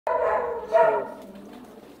Yeah.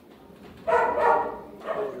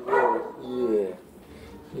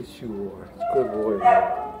 Yes, you are. Good boy, Roy.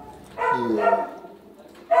 Yeah.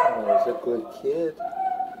 Oh, he's a good kid.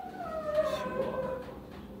 Yes, you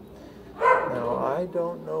are. Now, I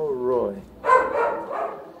don't know Roy,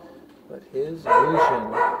 but his vision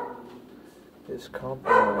is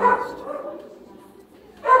compromised.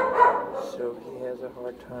 So he has a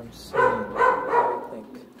hard time seeing, I think.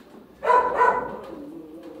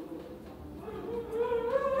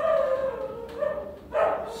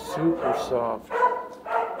 Super soft.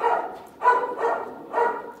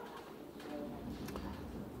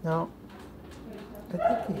 Now, I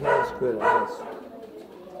think he has good eyes.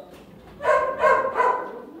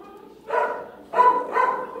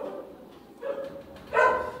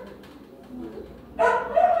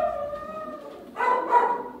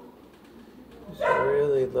 He's a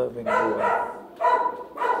really loving boy.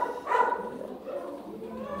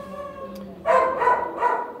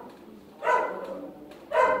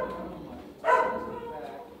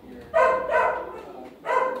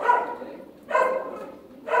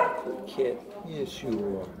 Kid. Yes, you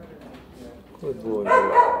are. Good boy, Roy.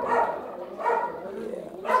 Yeah,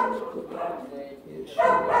 good. Yes, you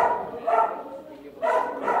are.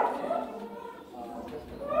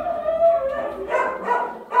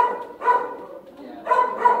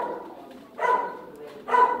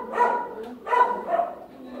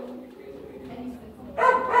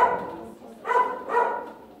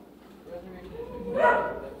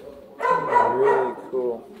 Really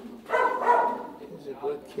cool. He's a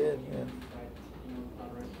good kid, man.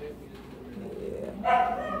 Yeah.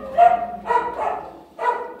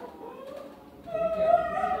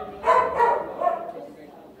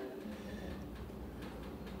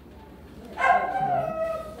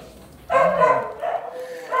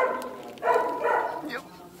 Yep.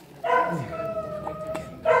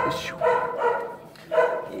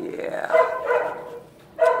 Yeah.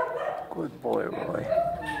 Good boy, Roy.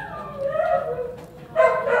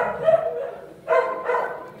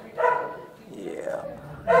 Yeah.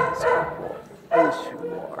 He's a good boy. Yes, you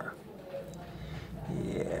are.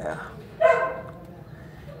 Yeah.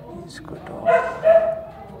 He's a good dog.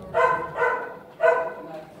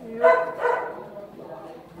 Yep.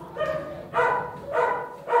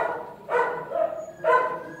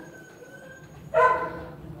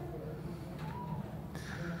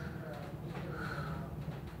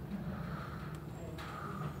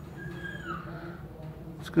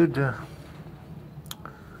 It's good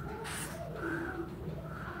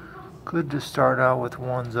to start out with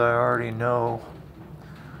ones I already know.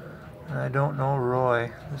 And I don't know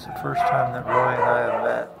Roy. This is the first time that Roy and I have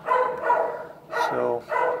met. So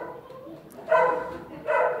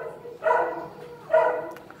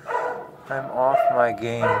I'm off my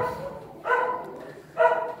game.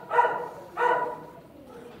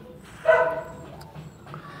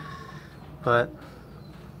 But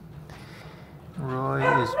Roy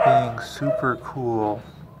is being super cool.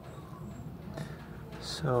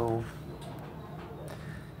 So,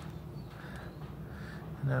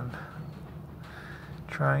 and I'm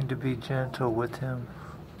trying to be gentle with him,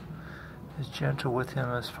 as gentle with him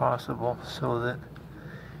as possible, so that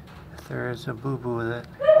if there is a boo-boo that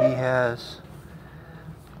he has,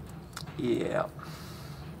 yeah,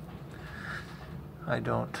 I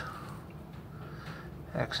don't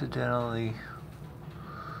accidentally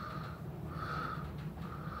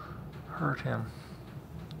hurt him.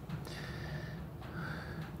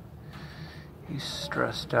 He's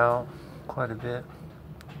stressed out quite a bit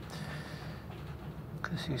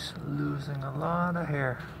because he's losing a lot of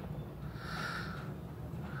hair.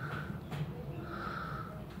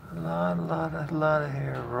 A lot of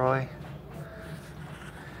hair, Roy.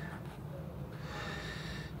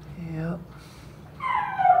 Yep.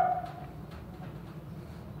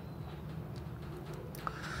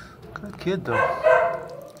 Good kid, though.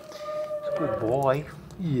 He's a good boy.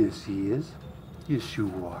 Yes, he is. Yes, you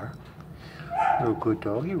are. You're a good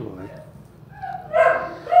doggy, Roy.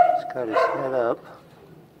 He's got his head up,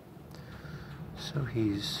 so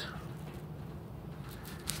he's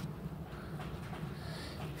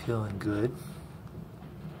feeling good.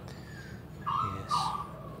 Yes.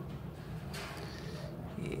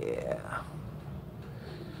 Yeah.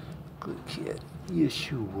 Good kid. Yes,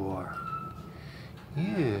 you are. Yeah,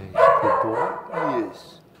 he's a good boy.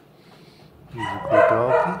 Yes. He's a good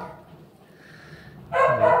doggy.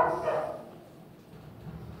 Yeah.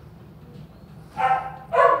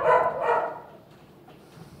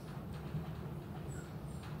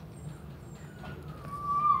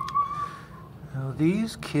 Now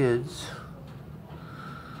these kids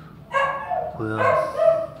will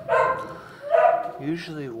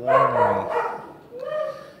usually warn me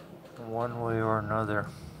in one way or another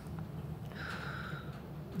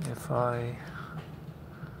if I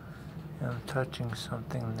am touching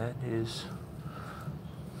something that is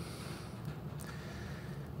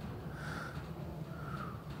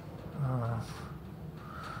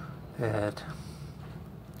bad.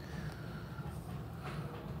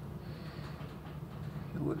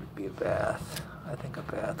 It wouldn't be a bath. I think a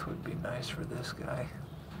bath would be nice for this guy.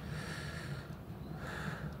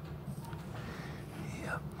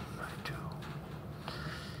 Yep, I do.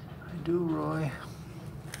 I do, Roy.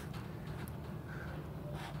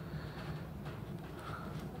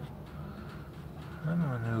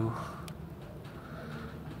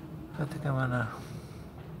 I think I'm gonna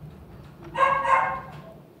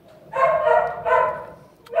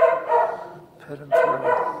pet him for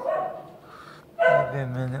maybe a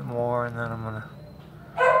minute more, and then I'm gonna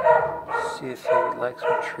see if he would like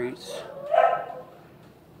some treats.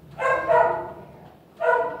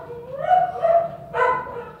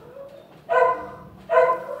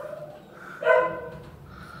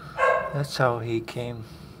 That's how he came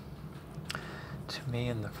to me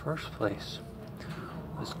in the first place,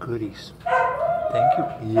 was goodies. Thank you.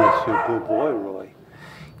 Yes, you're a good boy, Roy.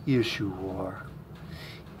 Yes, you are.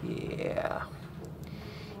 Yeah.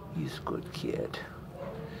 He's a good kid.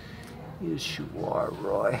 Yes, you are,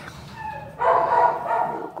 Roy.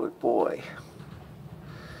 You're a good boy.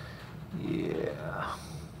 Yeah.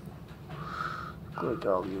 Good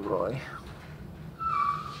doggy, Roy.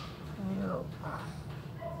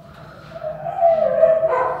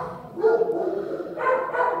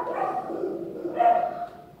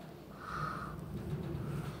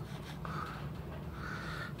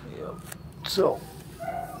 Yep. So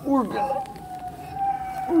we're gonna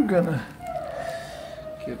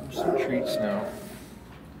give him some treats now.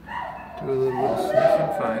 Do a little bit of sniff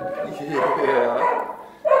and find.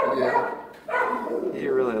 Yeah. He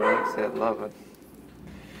really likes that loving.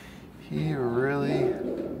 He really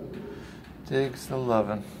digs the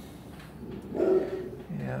loving.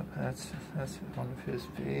 Yeah, that's one of his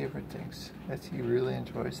favorite things. He really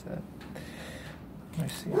enjoys that. Let me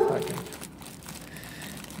see if I can.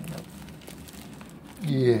 Yep.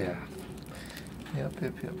 Yeah. Yep.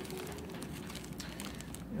 Yep.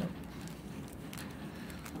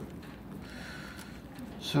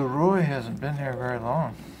 So Roy hasn't been here very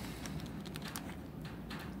long.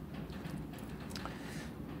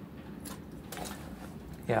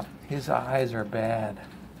 Yeah, his eyes are bad.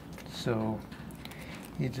 So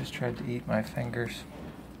he just tried to eat my fingers.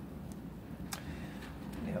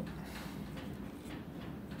 Yep.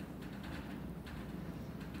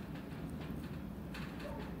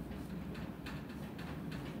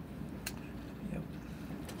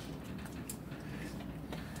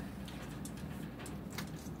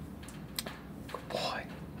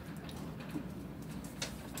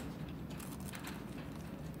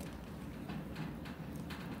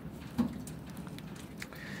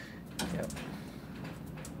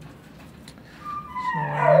 So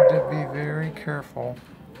I need to be very careful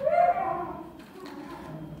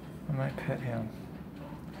when I pet him,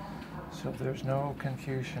 so there's no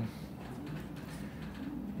confusion.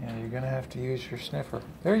 Yeah, you're gonna have to use your sniffer.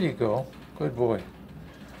 There you go. Good boy.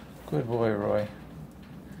 Good boy, Roy.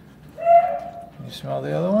 Can you smell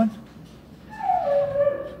the other one?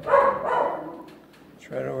 It's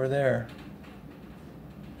right over there.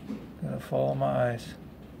 Gonna follow my eyes.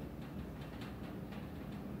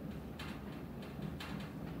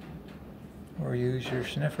 Or use your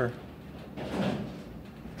sniffer.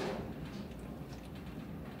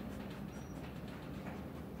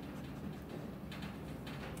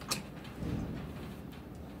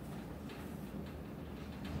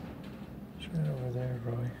 It's right over there,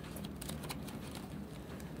 Roy.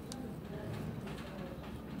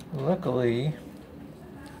 Luckily,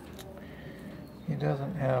 he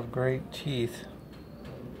doesn't have great teeth,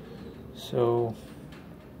 so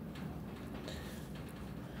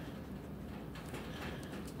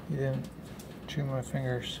he didn't chew my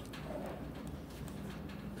fingers.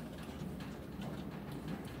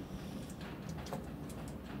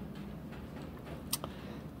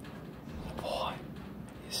 Boy,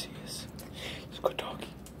 yes he is. He's a good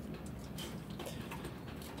doggy.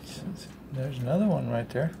 There's another one right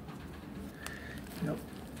there. Yep.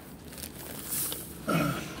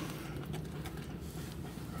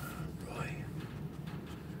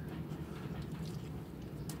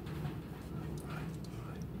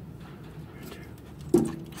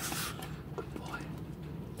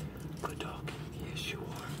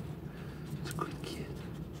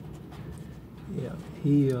 Yeah,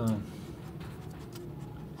 he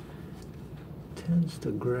tends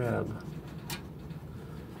to grab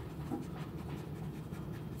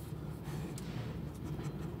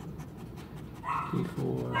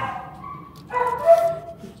 54.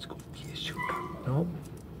 Let's go. Nope.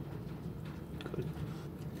 Good.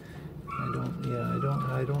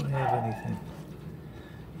 I don't have anything.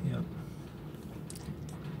 Yep.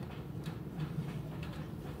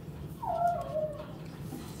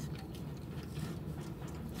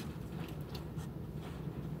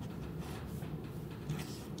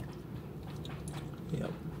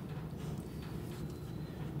 Yep.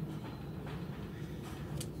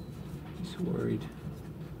 He's worried.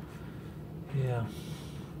 Yeah.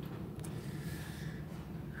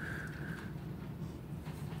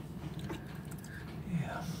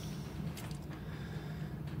 Yeah.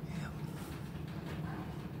 Yep.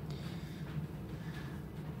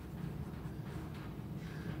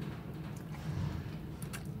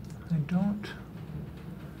 I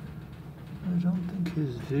don't think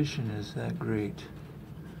his vision is that great.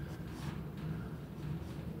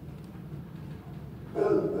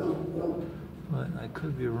 But I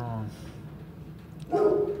could be wrong.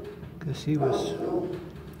 Because he was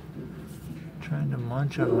trying to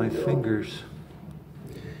munch on my fingers.